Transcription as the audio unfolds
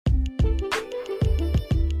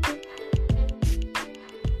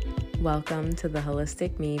Welcome to the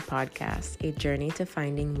Holistic Me podcast, a journey to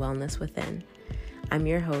finding wellness within. I'm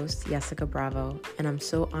your host, Jessica Bravo, and I'm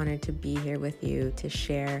so honored to be here with you to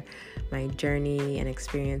share my journey and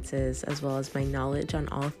experiences, as well as my knowledge on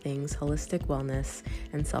all things holistic wellness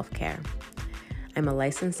and self-care. I'm a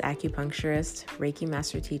licensed acupuncturist, Reiki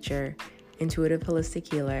master teacher, intuitive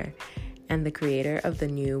holistic healer, and the creator of the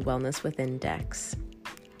new Wellness Within decks.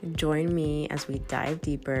 Join me as we dive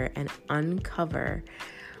deeper and uncover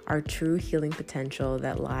our true healing potential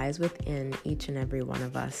that lies within each and every one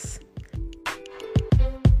of us.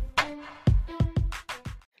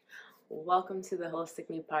 Welcome to the Holistic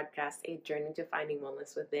Me podcast, a journey to finding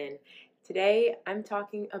wellness within. Today, I'm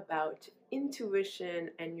talking about intuition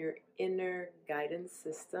and your inner guidance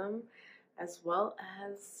system, as well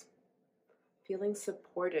as feeling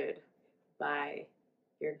supported by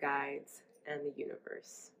your guides and the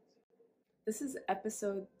universe. This is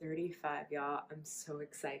episode 35, y'all. I'm so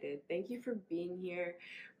excited. Thank you for being here,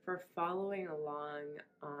 for following along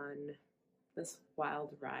on this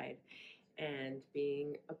wild ride and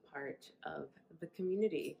being a part of the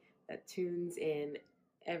community that tunes in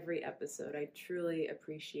every episode. I truly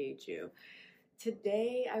appreciate you.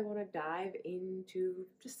 Today, I want to dive into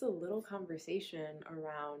just a little conversation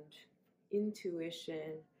around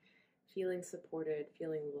intuition, feeling supported,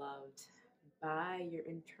 feeling loved by your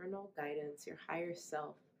internal guidance, your higher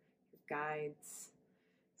self, your guides,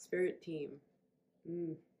 spirit team.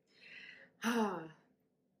 I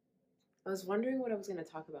was wondering what I was going to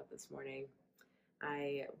talk about this morning.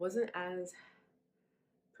 I wasn't as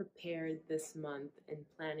prepared this month in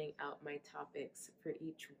planning out my topics for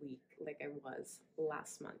each week like I was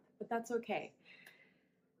last month, but that's okay.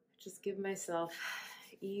 Just give myself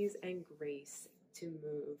ease and grace to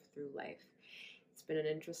move through life. It's been an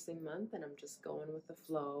interesting month and I'm just going with the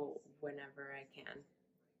flow whenever I can.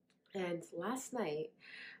 And last night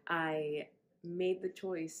I made the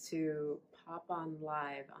choice to pop on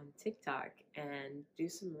live on TikTok and do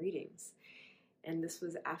some readings. And this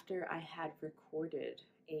was after I had recorded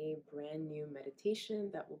a brand new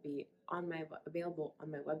meditation that will be available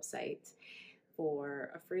on my website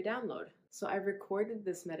for a free download. So I recorded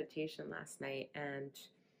this meditation last night, and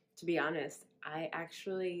to be honest, I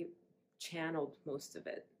actually channeled most of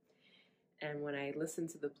it. And when I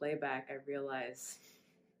listened to the playback, I realized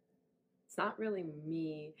it's not really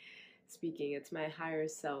me speaking, it's my higher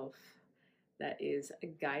self that is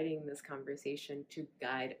guiding this conversation to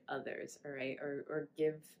guide others, all right, or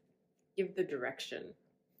give the direction.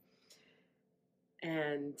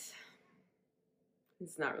 And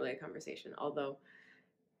it's not really a conversation, although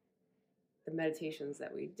the meditations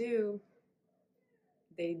that we do,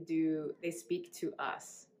 they speak to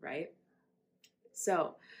us, right?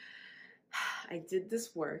 So I did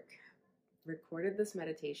this work, recorded this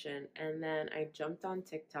meditation, and then I jumped on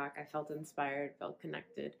TikTok. I felt inspired, felt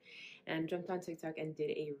connected, and jumped on TikTok and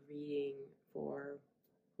did a reading for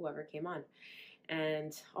whoever came on.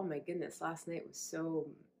 And oh my goodness, last night was so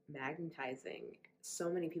magnetizing.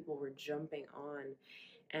 So many people were jumping on,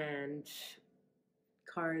 and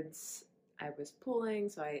cards I was pulling.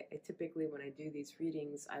 So I typically, when I do these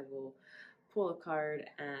readings, I will pull a card,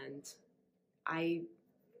 and I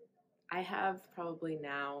have probably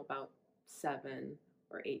now about 7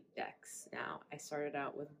 or 8 decks now. I started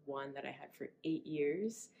out with one that I had for 8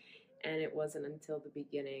 years, and it wasn't until the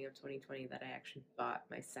beginning of 2020 that I actually bought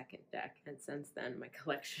my second deck. And since then, my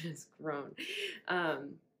collection has grown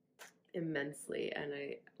immensely, and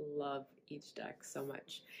I love each deck so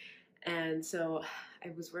much. And so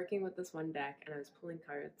I was working with this one deck, and I was pulling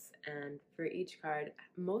cards, and for each card,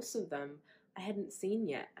 most of them I hadn't seen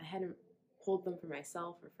yet. I hadn't pulled them for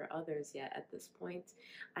myself or for others yet at this point.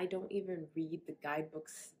 I don't even read the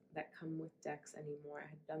guidebooks that come with decks anymore. I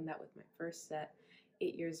had done that with my first set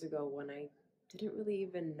 8 years ago when I didn't really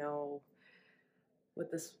even know what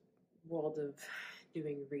this world of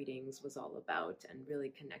doing readings was all about and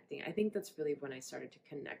really connecting. I think that's really when I started to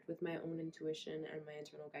connect with my own intuition and my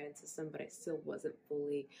internal guidance system, but I still wasn't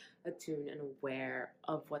fully attuned and aware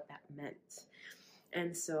of what that meant.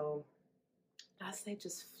 And so last night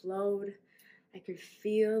just flowed. I could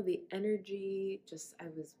feel the energy. I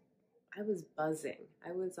was buzzing.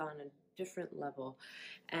 I was on a different level,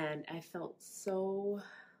 and I felt so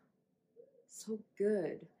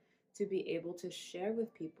good to be able to share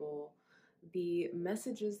with people the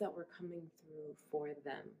messages that were coming through for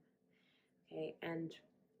them. Okay, and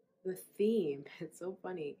the theme, it's so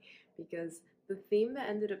funny because the theme that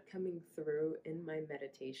ended up coming through in my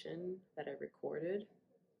meditation that I recorded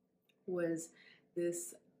was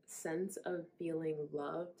this sense of feeling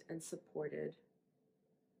loved and supported.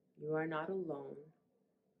 You are not alone.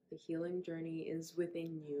 The healing journey is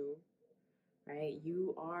within you. right?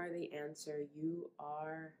 You are the answer. You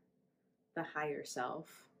are the higher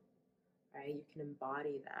self, right? You can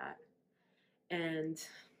embody that. And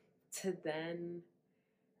to then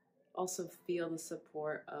also feel the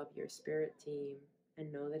support of your spirit team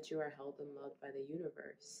and know that you are held and loved by the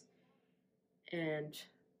universe. And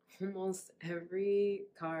almost every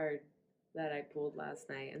card that I pulled last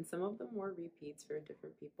night, and some of them were repeats for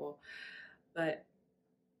different people, but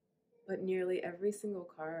nearly every single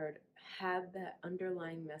card had that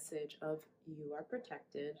underlying message of you are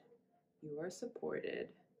protected, you are supported,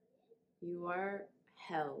 you are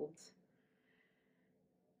held,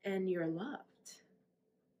 and you're loved.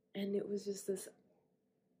 And it was just this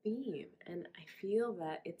theme. And I feel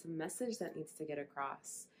that it's a message that needs to get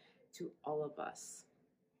across to all of us.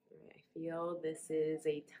 I feel this is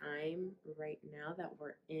a time right now that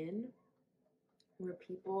we're in where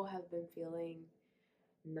people have been feeling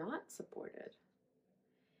not supported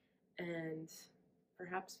and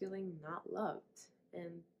perhaps feeling not loved.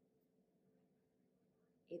 And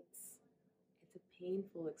it's a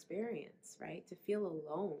painful experience, right? To feel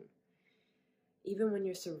alone. Even when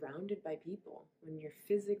you're surrounded by people, when you're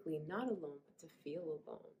physically not alone, but to feel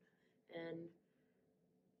alone. And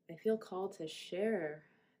I feel called to share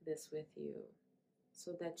this with you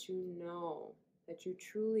so that you know that you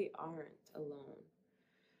truly aren't alone.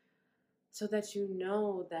 So that you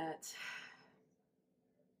know that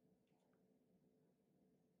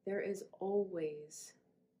there is always,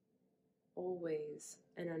 always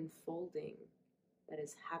an unfolding that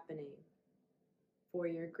is happening for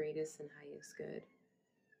your greatest and highest good.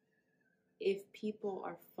 If people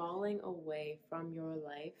are falling away from your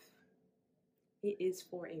life, it is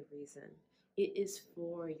for a reason. It is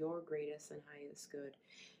for your greatest and highest good.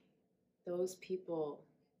 Those people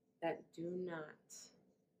that do not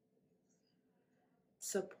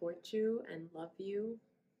support you and love you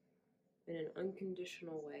in an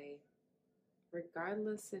unconditional way,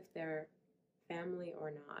 regardless if they're family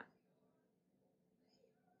or not.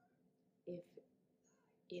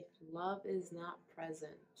 If love is not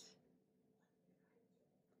present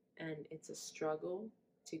and it's a struggle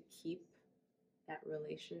to keep that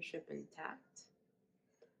relationship intact,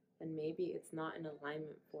 then maybe it's not in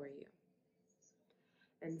alignment for you.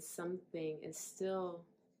 And something is still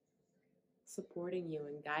supporting you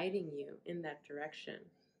and guiding you in that direction.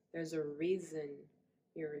 There's a reason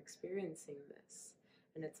you're experiencing this,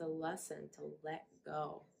 and it's a lesson to let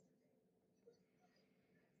go.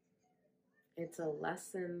 It's a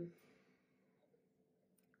lesson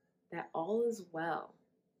that all is well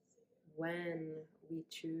when we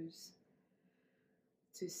choose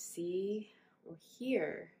to see or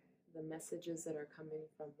hear the messages that are coming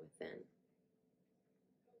from within.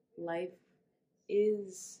 Life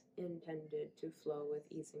is intended to flow with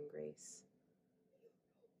ease and grace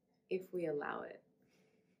if we allow it.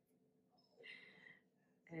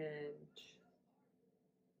 And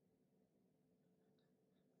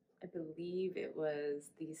I believe it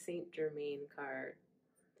was the Saint Germain card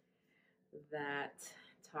that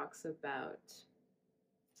talks about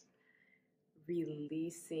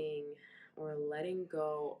releasing or letting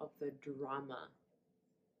go of the drama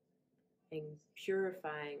and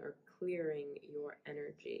purifying or clearing your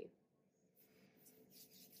energy.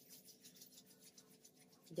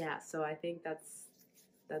 Yeah, so I think that's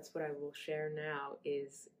what I will share now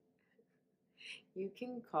is you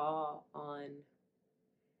can call on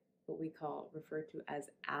what we refer to as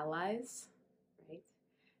allies, right?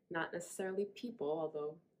 Not necessarily people,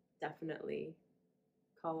 although definitely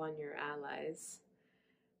call on your allies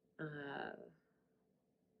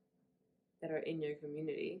that are in your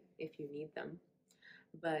community if you need them.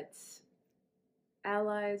 But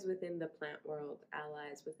allies within the plant world,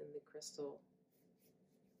 allies within the crystal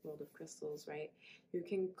world of crystals, right? You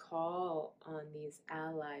can call on these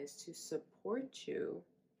allies to support you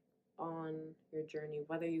on your journey,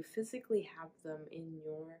 whether you physically have them in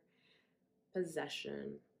your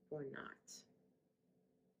possession or not.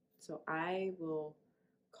 So I will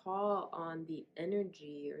call on the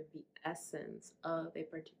energy or the essence of a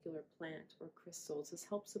particular plant or crystal to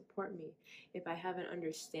help support me if I have an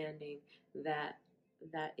understanding that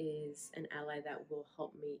that is an ally that will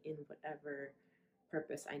help me in whatever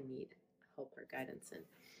purpose I need help or guidance in.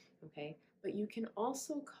 Okay? But you can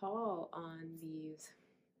also call on these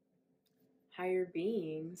higher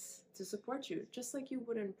beings to support you, just like you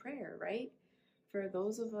would in prayer, right? For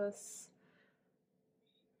those of us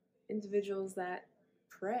individuals that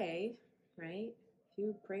pray, right? If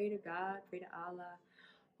you pray to God, pray to Allah,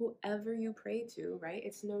 whoever you pray to, right?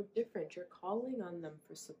 It's no different. You're calling on them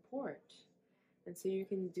for support. And so you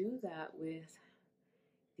can do that with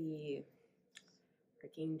the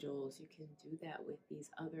archangels. You can do that with these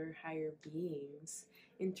other higher beings,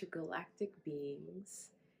 intergalactic beings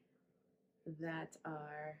that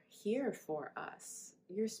are here for us.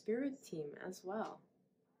 Your spirit team as well.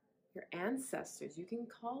 Your ancestors. You can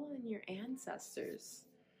call on your ancestors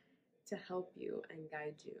to help you and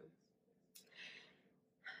guide you.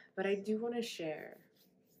 But I do want to share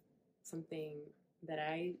something that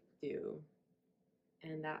I do,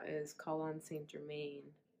 and that is call on Saint Germain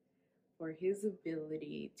for his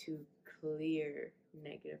ability to clear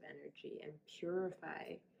negative energy and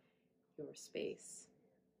purify your space.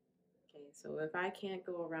 Okay, so if I can't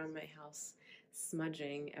go around my house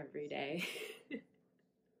smudging every day,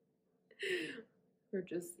 or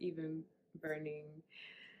just even burning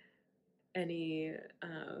any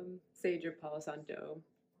sage or Palo Santo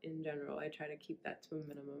in general, I try to keep that to a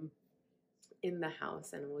minimum in the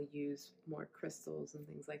house, and we'll use more crystals and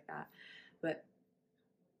things like that. But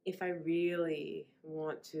if I really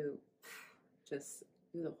want to just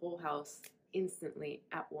do the whole house instantly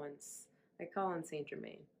at once, I call on Saint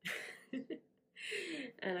Germain.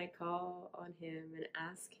 And I call on him and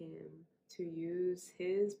ask him to use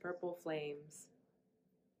his purple flames.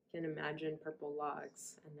 You can imagine purple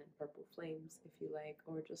logs and then purple flames if you like,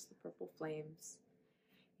 or just the purple flames.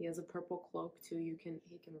 He has a purple cloak too. He can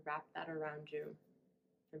wrap that around you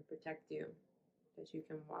and protect you, that you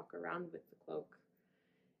can walk around with the cloak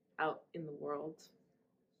out in the world,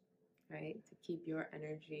 right? To keep your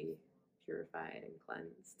energy purified and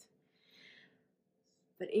cleansed.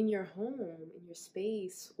 But in your home, in your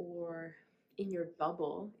space, or in your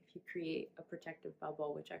bubble, if you create a protective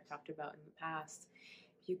bubble, which I've talked about in the past,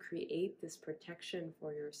 if you create this protection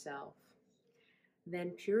for yourself,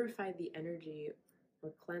 then purify the energy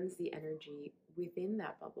or cleanse the energy within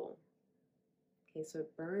that bubble. Okay, so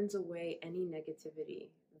it burns away any negativity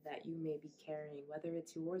that you may be carrying, whether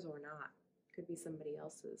it's yours or not. It could be somebody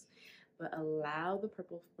else's. But allow the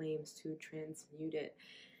purple flames to transmute it.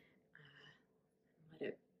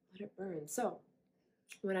 Let it burn. So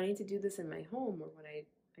when I need to do this in my home, or when I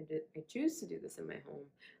choose to do this in my home,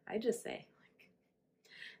 I just say, like,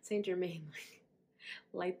 Saint Germain, like,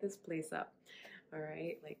 light this place up. All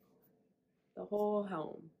right, like the whole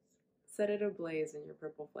home, set it ablaze in your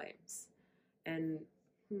purple flames, and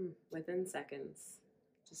within seconds,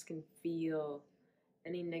 just can feel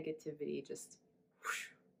any negativity just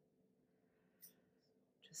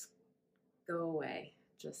go away.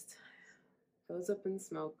 Just goes up in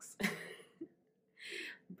smokes,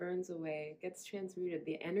 burns away, gets transmuted.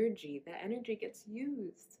 The energy, that energy gets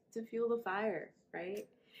used to fuel the fire, right?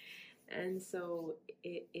 And so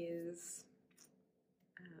it is,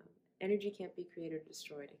 energy can't be created or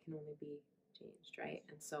destroyed. It can only be changed, right?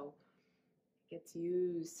 And so it gets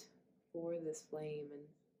used for this flame and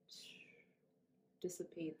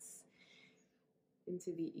dissipates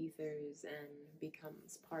into the ethers and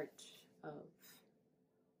becomes part of,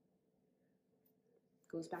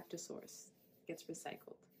 goes back to source, gets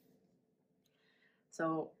recycled.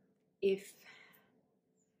 So if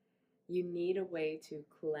you need a way to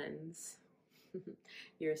cleanse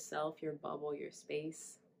yourself, your bubble, your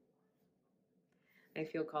space, I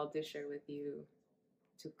feel called to share with you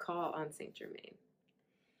to call on Saint Germain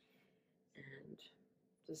and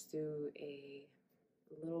just do a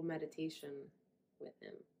little meditation with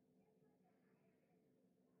him.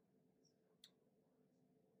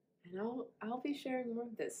 And I'll be sharing more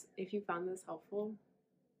of this. If you found this helpful,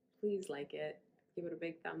 please like it, give it a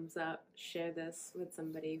big thumbs up, share this with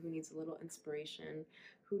somebody who needs a little inspiration,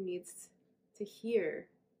 who needs to hear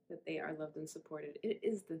that they are loved and supported. It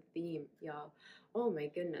is the theme, y'all. Oh my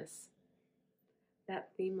goodness. That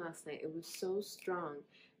theme last night, it was so strong,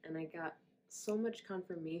 and I got so much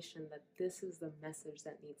confirmation that this is the message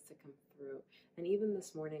that needs to come through. And even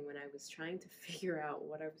this morning when I was trying to figure out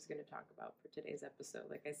what I was going to talk about for today's episode,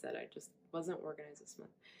 like I said, I just wasn't organized this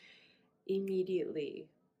month. Immediately,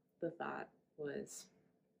 the thought was,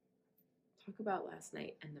 talk about last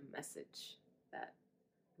night and the message that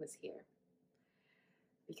was here.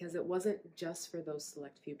 Because it wasn't just for those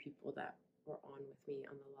select few people that were on with me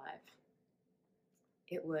on the live.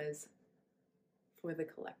 It was for the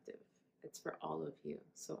collective. It's for all of you.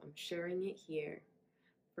 So I'm sharing it here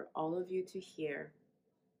for all of you to hear.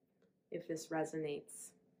 If this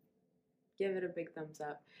resonates, give it a big thumbs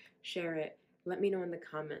up, share it. Let me know in the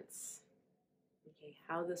comments, okay,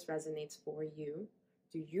 how this resonates for you.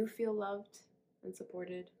 Do you feel loved and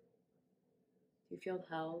supported? Do you feel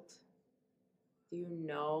held? Do you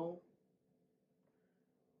know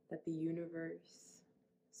that the universe,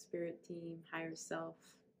 spirit team, higher self,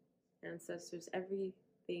 ancestors, every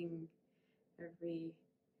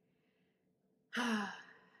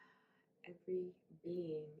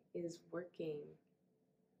being is working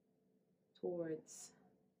towards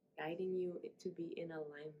guiding you to be in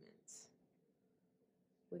alignment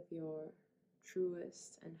with your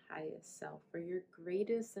truest and highest self for your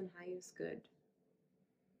greatest and highest good.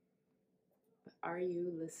 But are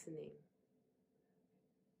you listening?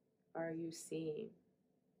 Are you seeing?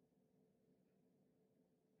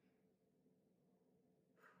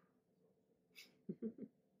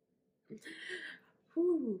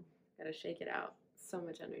 Whew, gotta shake it out. So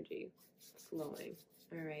much energy flowing.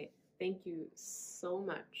 All right. Thank you so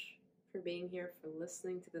much for being here, for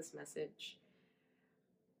listening to this message.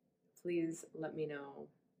 Please let me know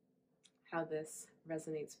how this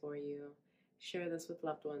resonates for you. Share this with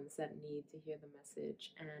loved ones that need to hear the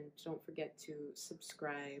message. And don't forget to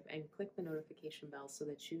subscribe and click the notification bell so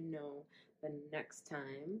that you know the next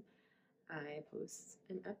time I post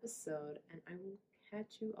an episode. And I will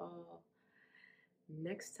catch you all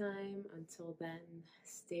next time. Until then,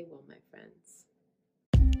 stay well, my friends.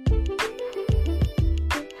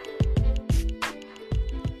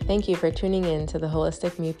 Thank you for tuning in to the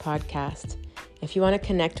Holistic Me podcast. If you want to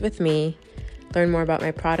connect with me, learn more about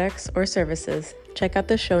my products or services, check out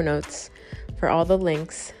the show notes for all the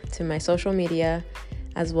links to my social media,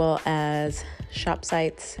 as well as shop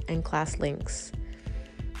sites and class links.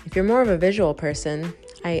 If you're more of a visual person,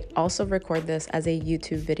 I also record this as a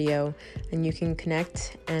YouTube video, and you can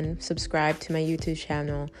connect and subscribe to my YouTube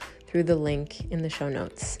channel through the link in the show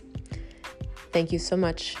notes. Thank you so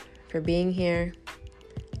much for being here.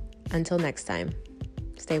 Until next time,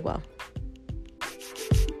 stay well.